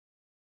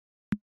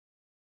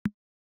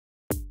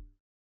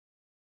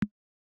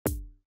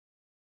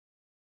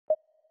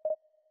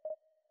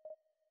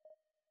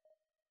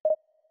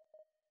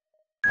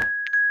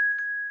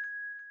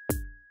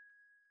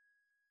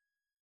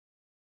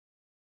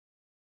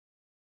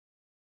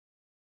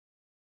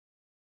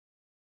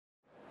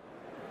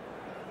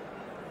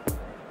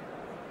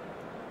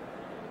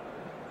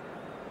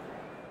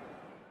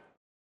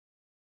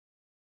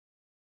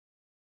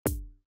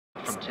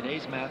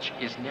today's match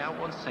is now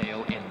on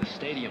sale in the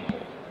Stadium Hall.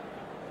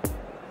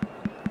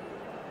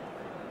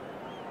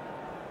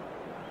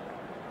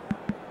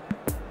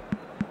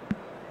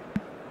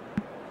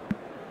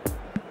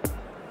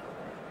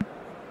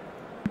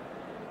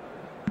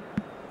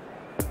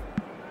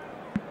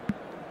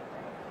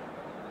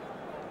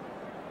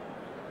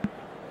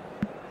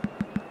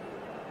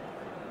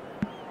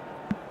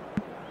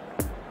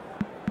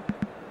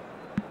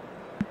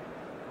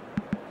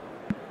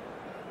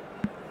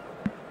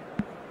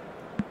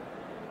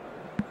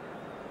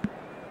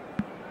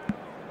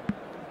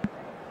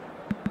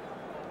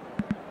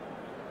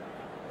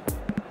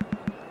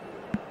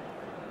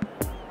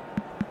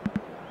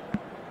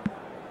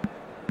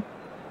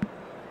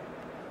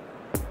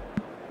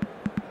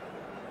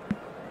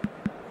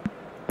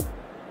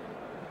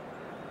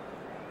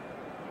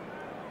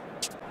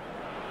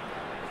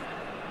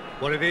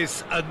 Well, it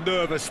is a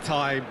nervous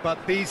time,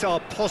 but these are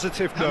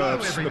positive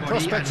nerves. The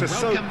prospects are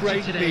so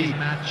great, the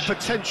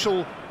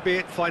potential, be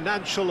it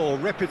financial or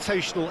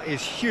reputational,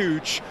 is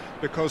huge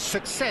because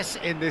success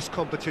in this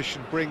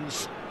competition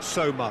brings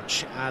so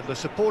much. And the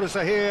supporters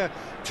are here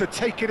to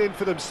take it in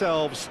for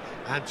themselves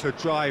and to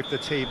drive the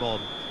team on.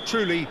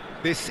 Truly,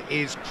 this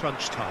is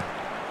crunch time.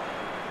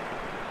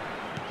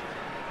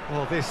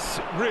 Well, this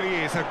really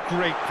is a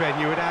great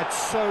venue. It adds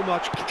so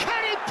much.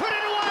 Can he put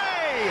it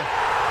away?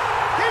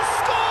 He's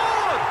scored!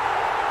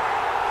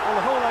 Well,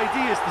 the whole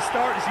idea is to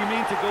start as you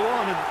mean to go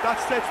on, and that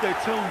sets their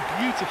tone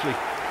beautifully.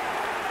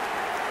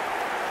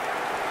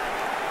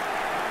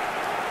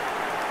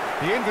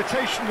 The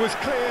invitation was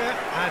clear,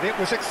 and it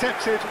was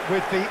accepted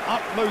with the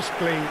utmost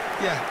glee.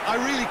 Yeah,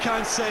 I really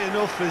can't say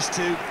enough as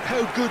to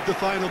how good the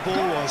final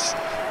ball was.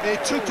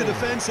 It took the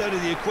defence out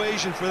of the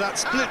equation for that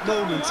split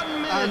moment,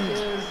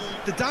 and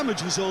the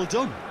damage was all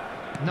done.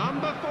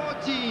 Number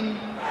 14.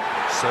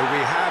 So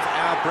we have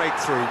our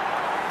breakthrough.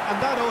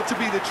 And that ought to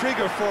be the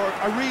trigger for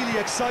a really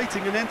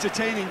exciting and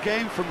entertaining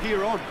game from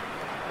here on.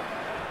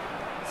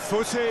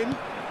 Foot in.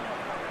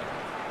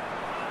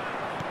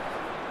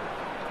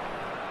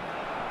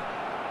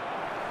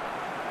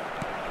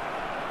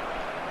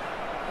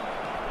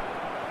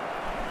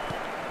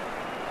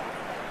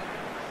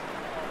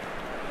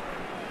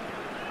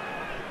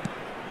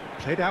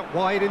 Played out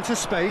wide into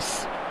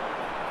space.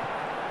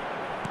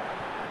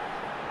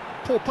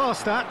 Poor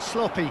pass that,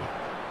 sloppy.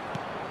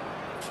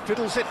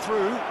 Fiddles it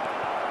through.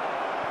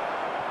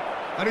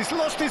 And he's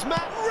lost his man.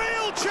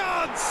 Real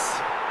chance!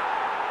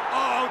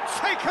 Oh,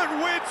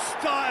 taken with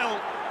style.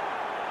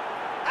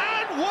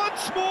 And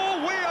once more,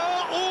 we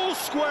are all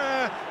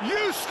square.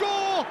 You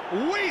score,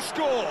 we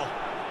score.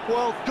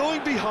 Well,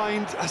 going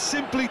behind has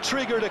simply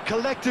triggered a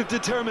collective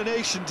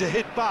determination to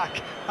hit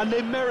back, and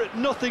they merit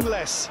nothing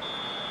less.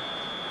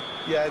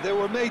 Yeah, they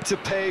were made to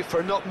pay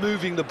for not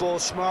moving the ball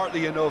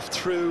smartly enough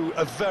through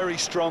a very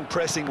strong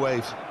pressing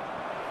wave.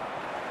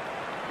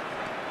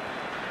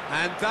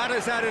 And that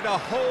has added a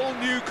whole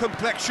new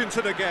complexion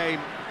to the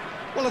game.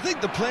 Well, I think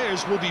the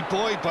players will be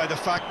buoyed by the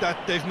fact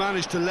that they've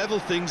managed to level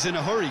things in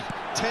a hurry.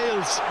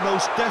 Tails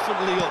most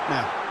definitely up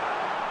now.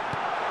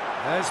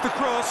 There's the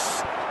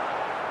cross.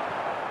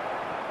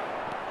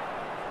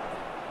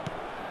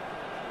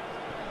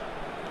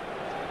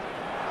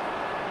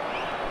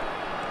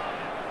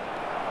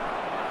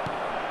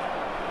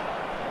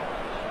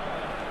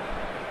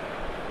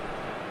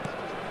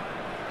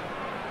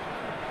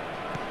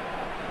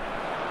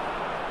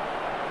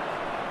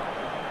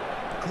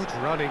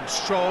 Good running,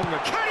 strong.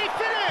 Can he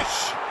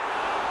finish?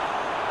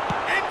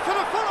 In for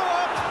the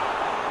follow-up.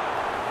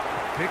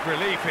 Big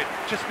relief, it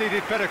just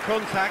needed better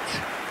contact.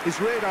 His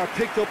radar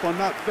picked up on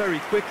that very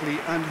quickly,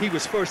 and he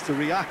was first to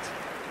react.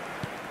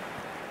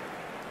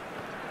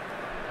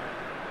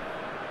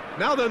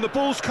 Now then, the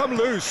ball's come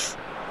loose.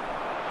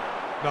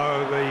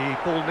 No, the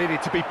ball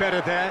needed to be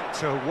better there.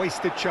 It's a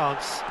wasted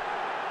chance.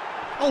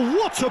 Oh,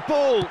 what a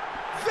ball!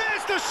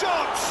 There's the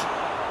shot!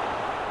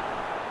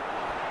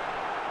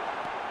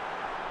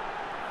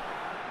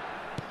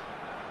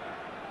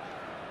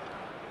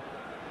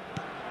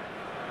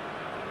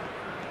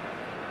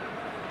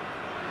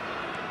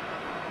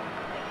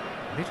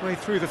 Midway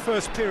through the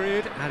first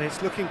period, and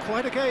it's looking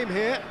quite a game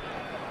here.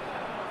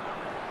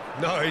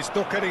 No, he's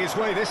not getting his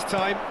way this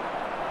time.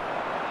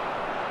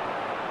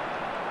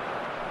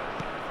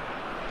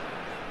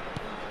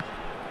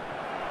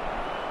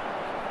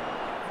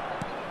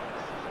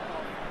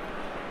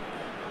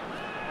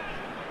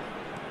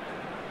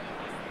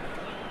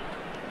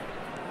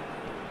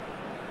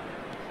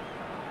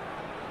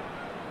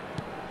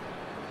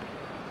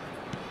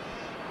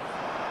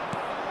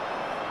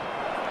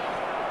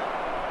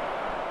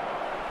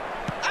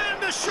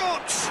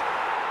 Shot!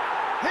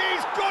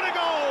 He's got a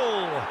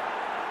goal!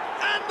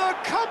 And the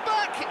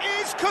comeback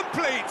is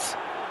complete!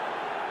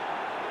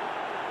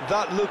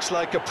 That looks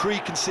like a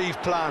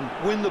preconceived plan.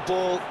 Win the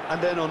ball and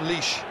then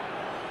unleash.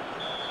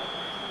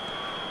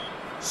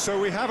 So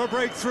we have a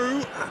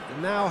breakthrough.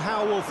 Now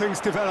how will things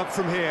develop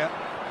from here?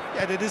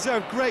 Yeah, they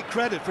deserve great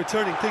credit for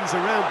turning things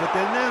around, but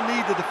they'll now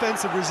need the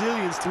defensive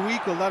resilience to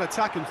equal that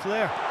attacking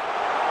flair.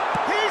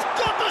 He's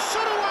got the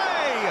shot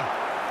away!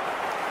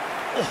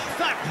 Oh,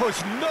 that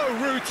was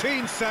no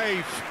routine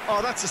save.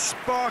 Oh, that's a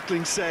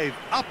sparkling save.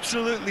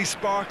 Absolutely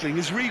sparkling.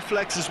 His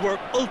reflexes were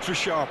ultra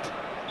sharp.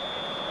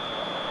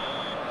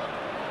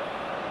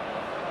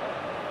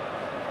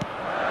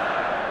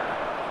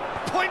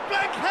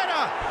 Point-blank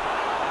header!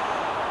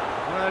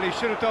 Well, he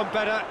should have done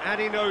better,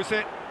 and he knows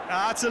it.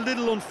 That's a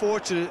little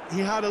unfortunate. He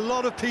had a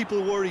lot of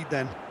people worried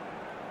then.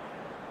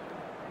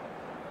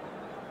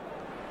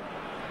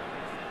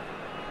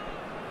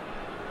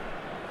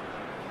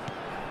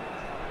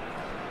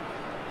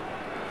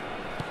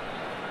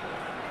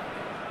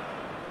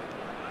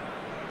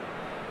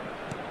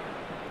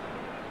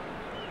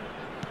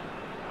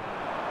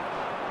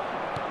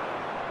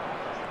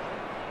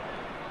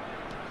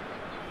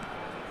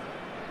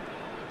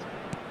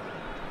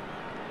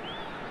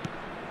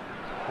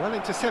 Well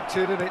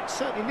intercepted, and it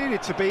certainly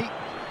needed to be.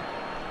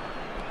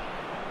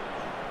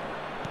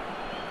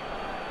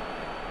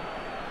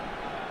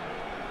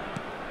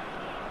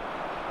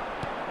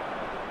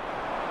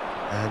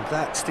 And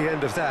that's the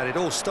end of that. It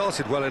all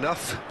started well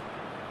enough.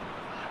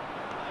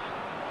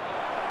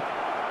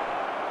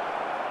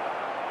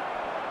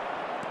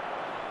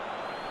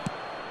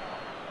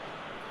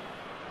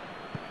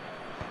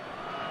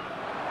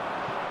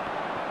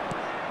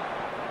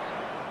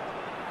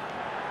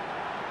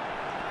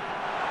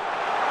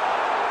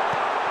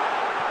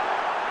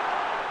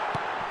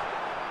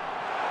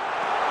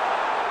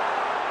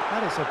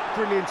 That is a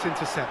brilliant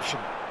interception.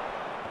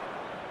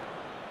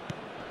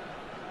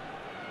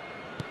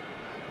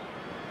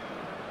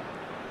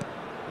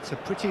 It's a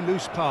pretty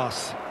loose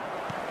pass.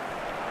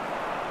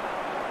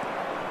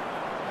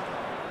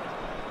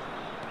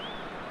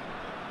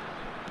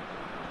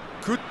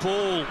 Good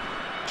ball.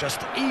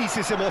 Just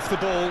eases him off the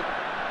ball.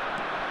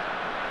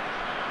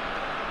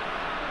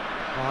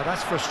 Oh,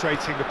 that's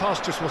frustrating. The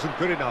pass just wasn't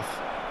good enough.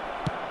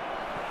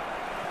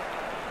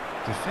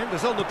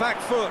 Defenders on the back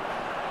foot.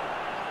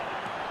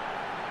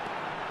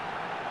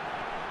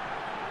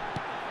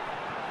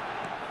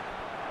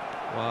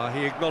 Well,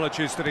 he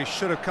acknowledges that he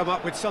should have come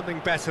up with something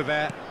better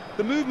there.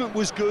 The movement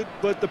was good,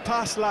 but the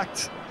pass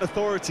lacked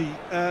authority,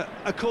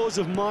 a cause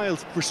of mild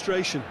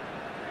frustration.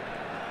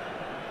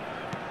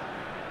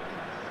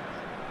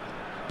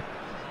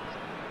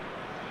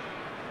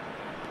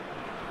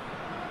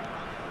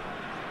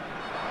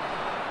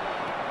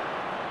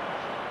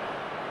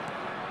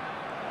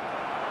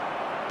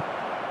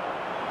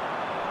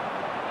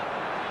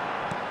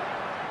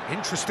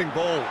 Interesting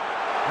ball.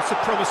 That's a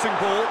promising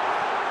ball.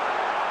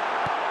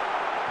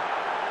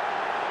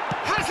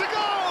 Has a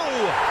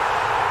goal!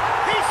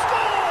 He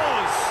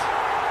scores!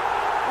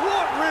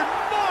 What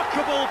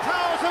remarkable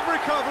powers of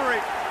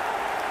recovery!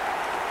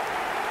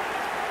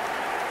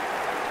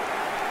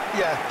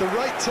 Yeah, the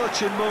right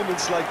touch in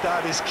moments like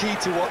that is key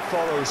to what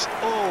follows.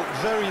 Oh,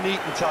 very neat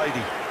and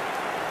tidy.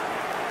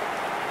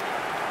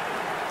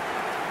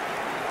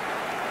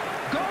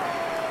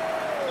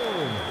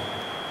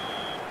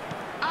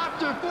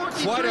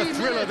 Quite a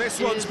thriller this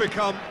one's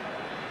become.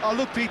 Oh,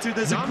 look, Peter,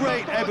 there's a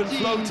great ebb and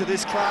flow to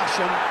this clash,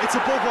 and it's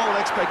above all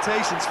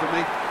expectations for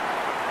me.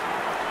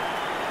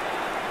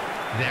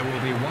 There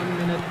will be 1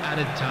 minute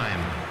added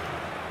time.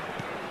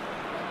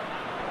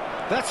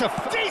 That's a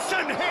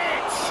decent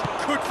hit!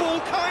 Good ball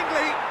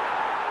kindly.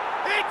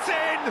 It's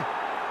in!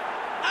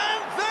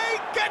 And they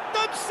get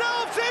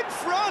themselves in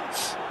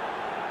front!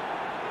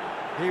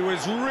 He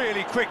was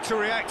really quick to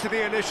react to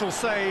the initial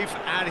save,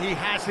 and he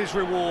has his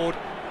reward.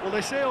 Well,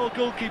 they say all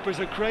goalkeepers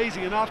are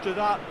crazy, and after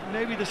that,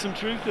 maybe there's some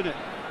truth in it.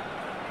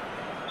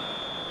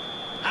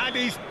 And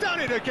he's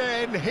done it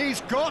again. He's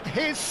got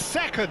his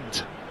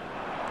second.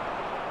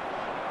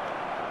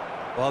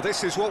 Well,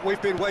 this is what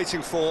we've been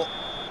waiting for.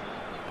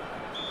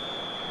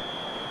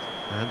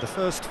 And the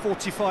first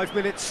 45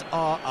 minutes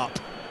are up.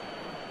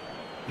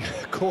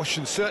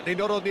 Caution certainly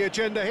not on the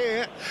agenda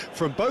here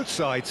from both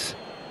sides.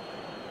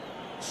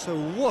 So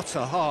what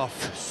a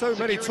half. So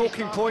many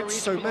talking points,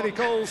 so many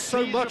goals,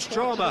 so much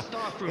drama.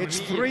 It's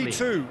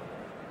 3-2.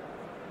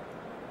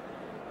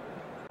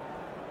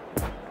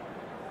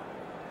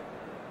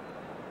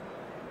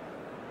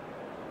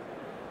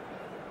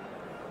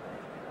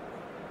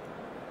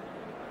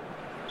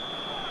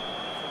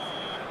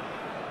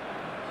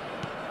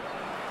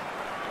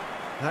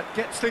 That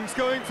gets things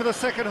going for the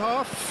second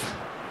half.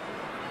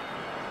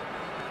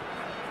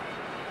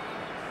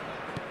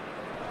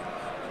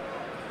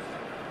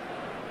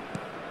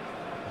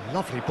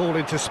 Lovely ball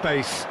into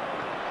space.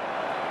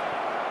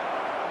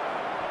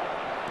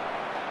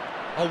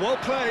 Oh, well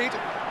played.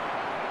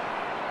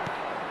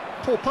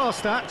 Poor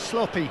pass that,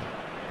 sloppy.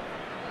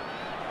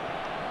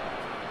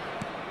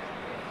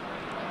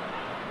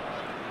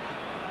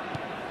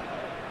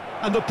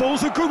 And the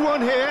ball's a good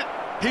one here.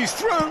 He's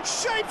through,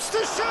 shapes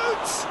to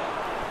shoot!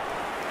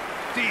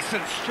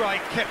 Decent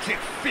strike, kept it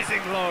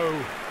fizzing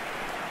low.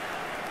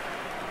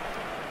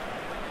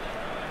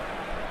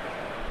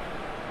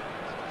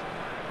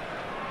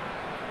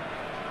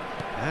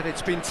 And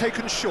it's been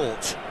taken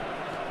short.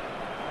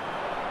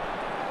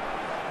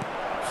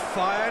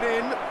 Fired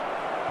in.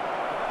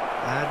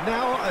 And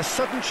now a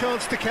sudden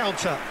chance to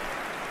counter.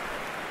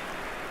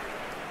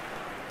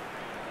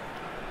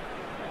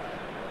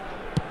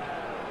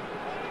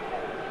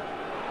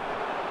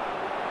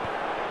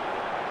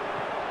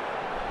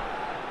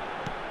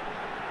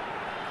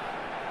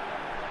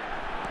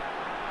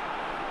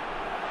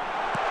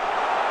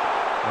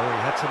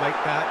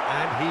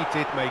 And he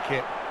did make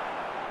it.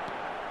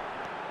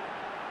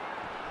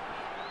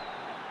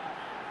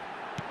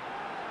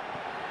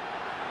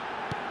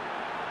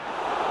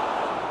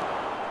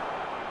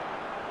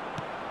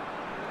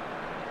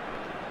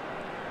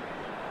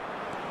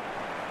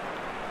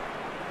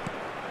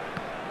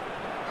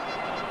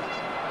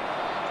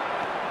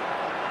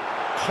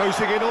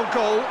 Closing in on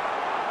goal.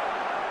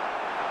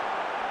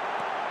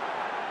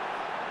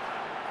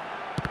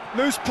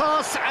 Loose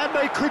pass, and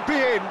they could be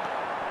in.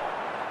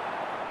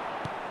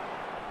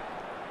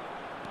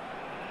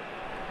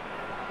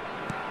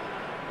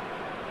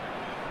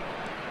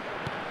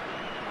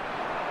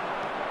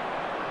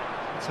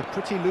 It's a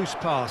pretty loose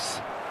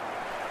pass.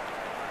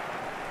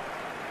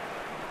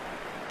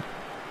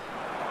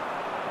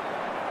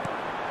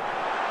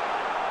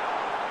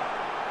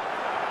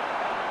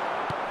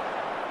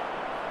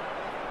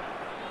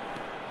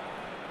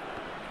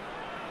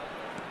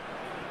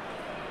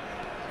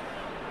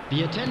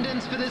 The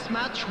attendance for this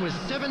match was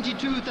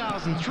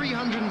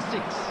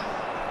 72,306.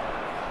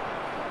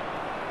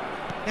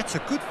 Gets a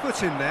good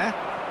foot in there.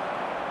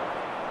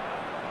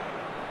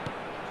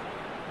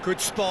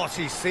 Good spot,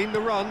 he's seen the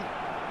run.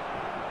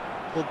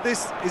 Well,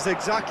 this is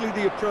exactly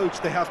the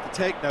approach they have to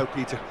take now,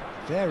 Peter.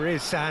 There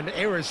is an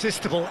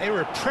irresistible,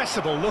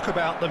 irrepressible look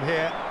about them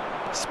here.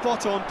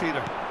 Spot on,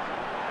 Peter.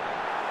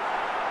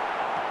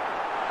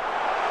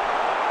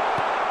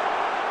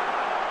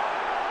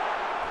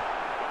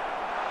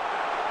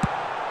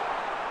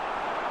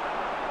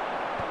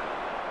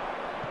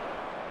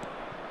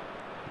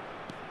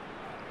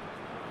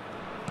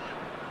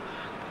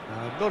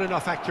 Not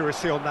enough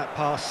accuracy on that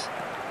pass.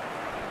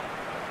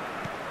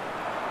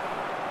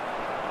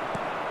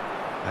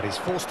 And he's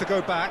forced to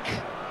go back.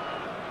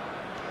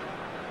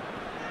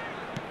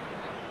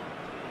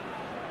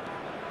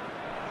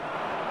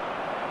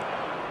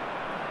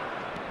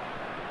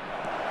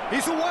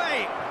 He's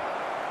away!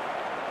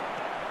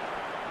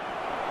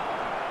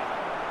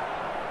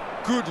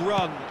 Good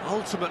run,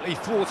 ultimately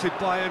thwarted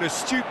by an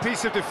astute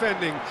piece of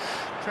defending.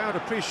 Crowd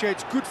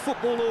appreciates good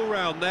football all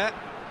round there.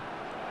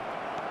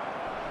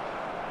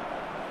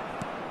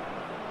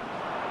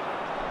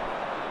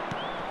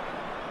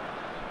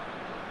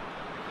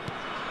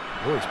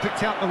 Oh, he's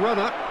picked out the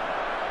runner.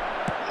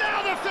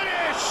 Now the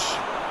finish!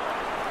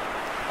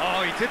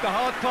 Oh, he did the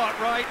hard part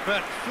right,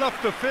 but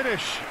fluffed the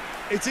finish.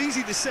 It's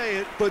easy to say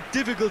it, but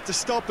difficult to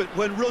stop it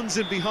when runs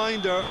in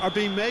behind are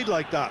being made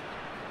like that.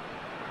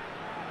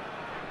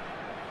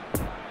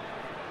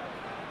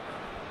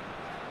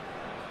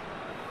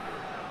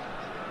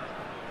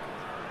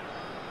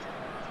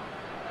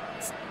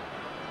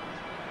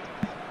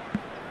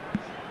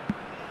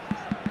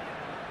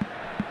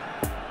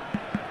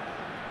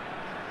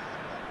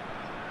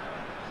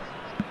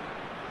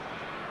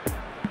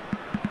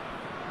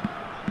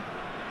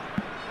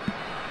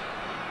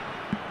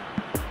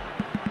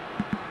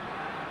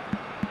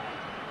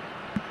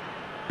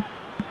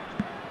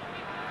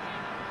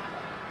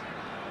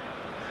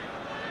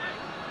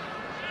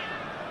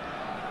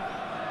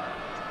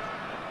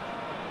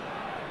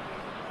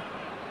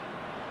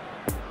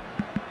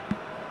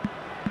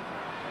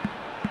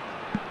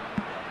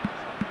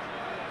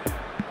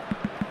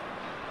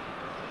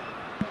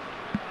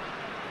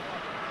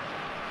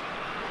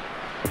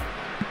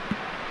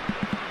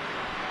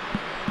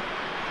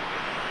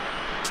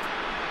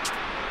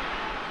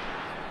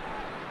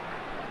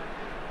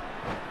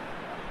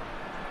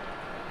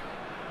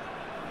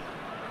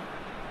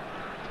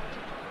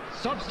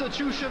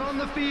 Substitution on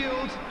the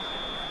field.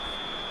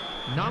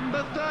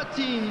 Number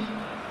 13.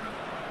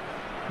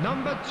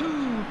 Number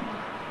 2.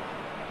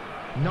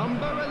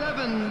 Number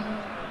 11.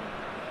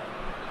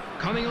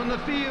 Coming on the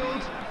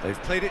field.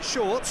 They've played it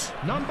short.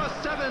 Number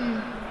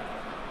 7.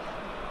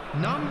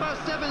 Number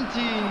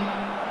 17.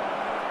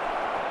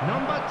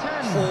 Number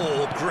 10.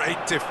 Oh,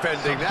 great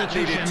defending. That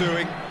needed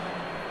doing.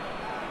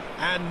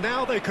 And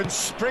now they can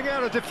spring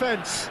out of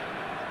defence.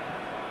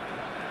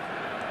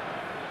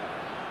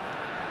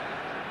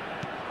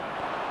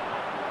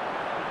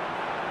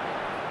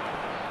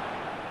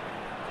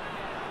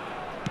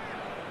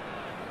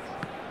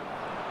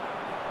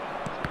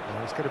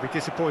 He's going to be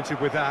disappointed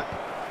with that.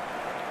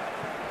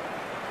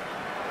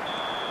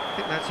 I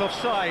think that's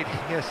offside.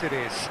 Yes, it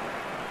is.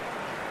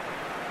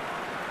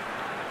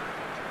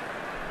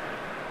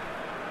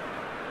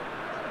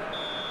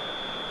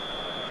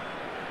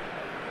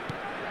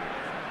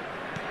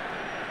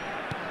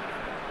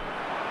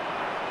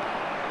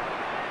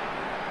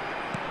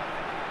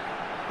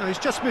 No, he's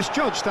just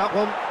misjudged that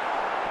one.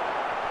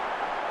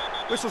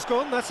 Whistle's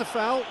gone, that's a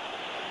foul.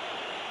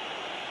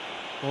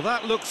 Well,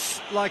 that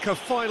looks like a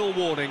final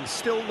warning,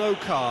 still no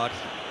card.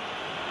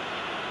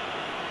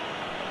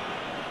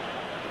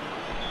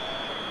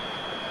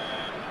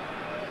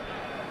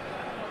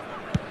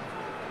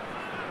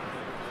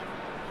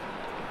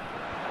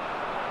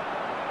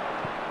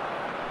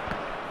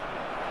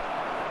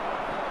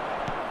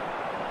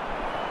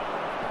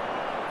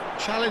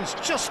 Challenge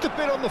just a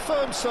bit on the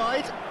firm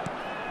side.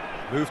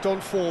 Moved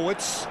on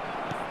forwards.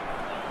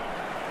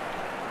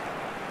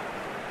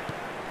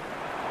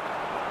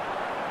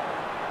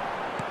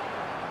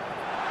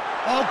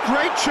 Oh,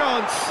 great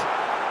chance!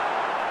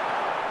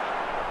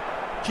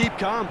 Keep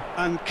calm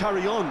and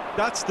carry on.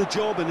 That's the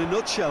job in a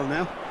nutshell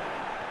now.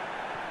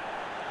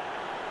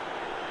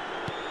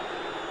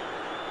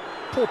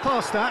 Poor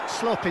pass that,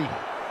 sloppy.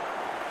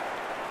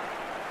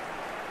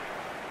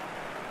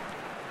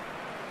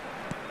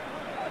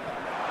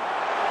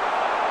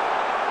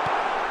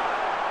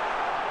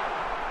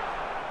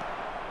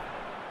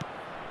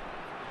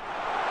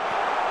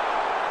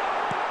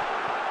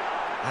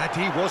 And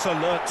he was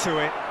alert to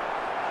it.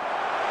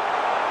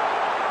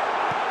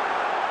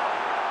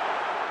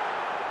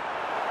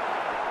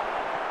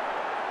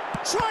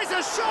 Tries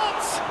a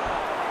shot!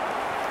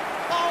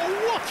 Oh,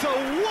 what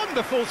a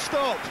wonderful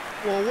stop!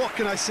 Well, what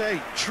can I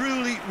say?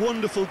 Truly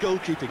wonderful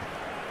goalkeeping.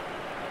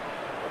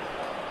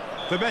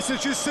 The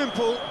message is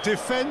simple: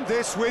 defend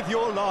this with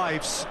your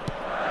lives.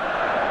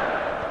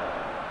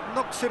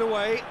 Knocks it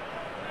away.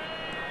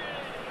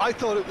 I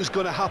thought it was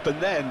going to happen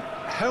then.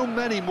 How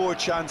many more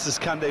chances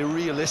can they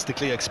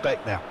realistically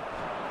expect now?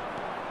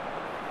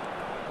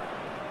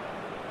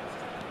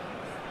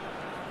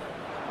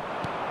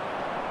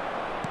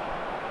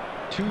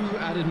 Two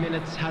added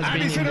minutes has And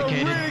been he's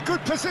indicated. in a really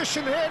good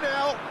position here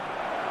now.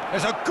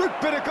 There's a good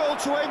bit of goal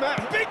to aim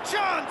at. Big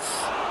chance!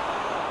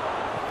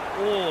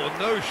 Oh,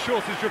 no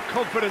shortage of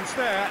confidence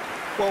there.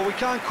 Well, we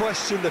can't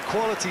question the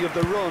quality of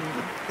the run.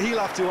 He'll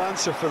have to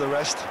answer for the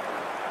rest.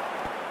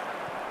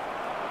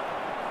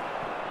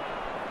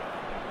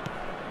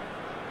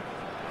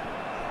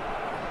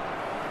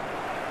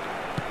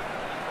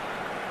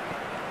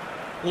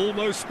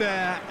 Almost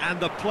there, and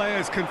the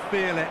players can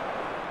feel it.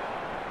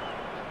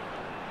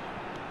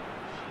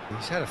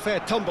 He's had a fair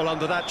tumble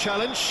under that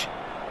challenge.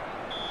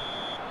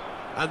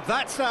 And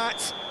that's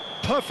that.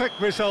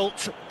 Perfect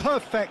result,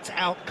 perfect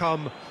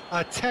outcome.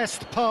 A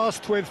test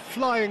passed with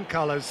flying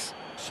colours.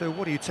 So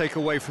what do you take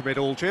away from it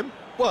all, Jim?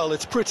 Well,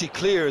 it's pretty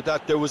clear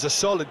that there was a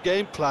solid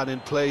game plan in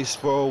place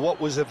for what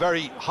was a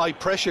very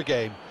high-pressure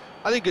game.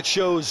 I think it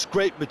shows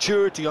great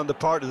maturity on the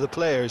part of the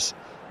players,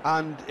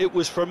 and it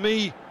was, for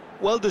me,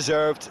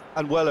 well-deserved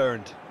and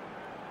well-earned.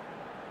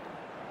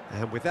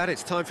 And with that,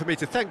 it's time for me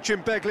to thank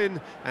Jim Beglin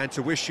and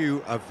to wish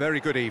you a very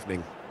good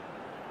evening.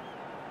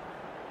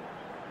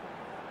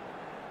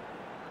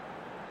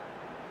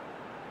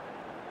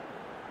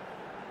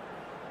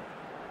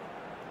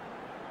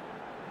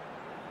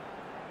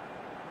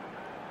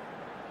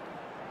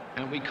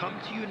 And we come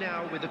to you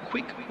now with a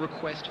quick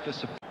request for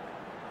support.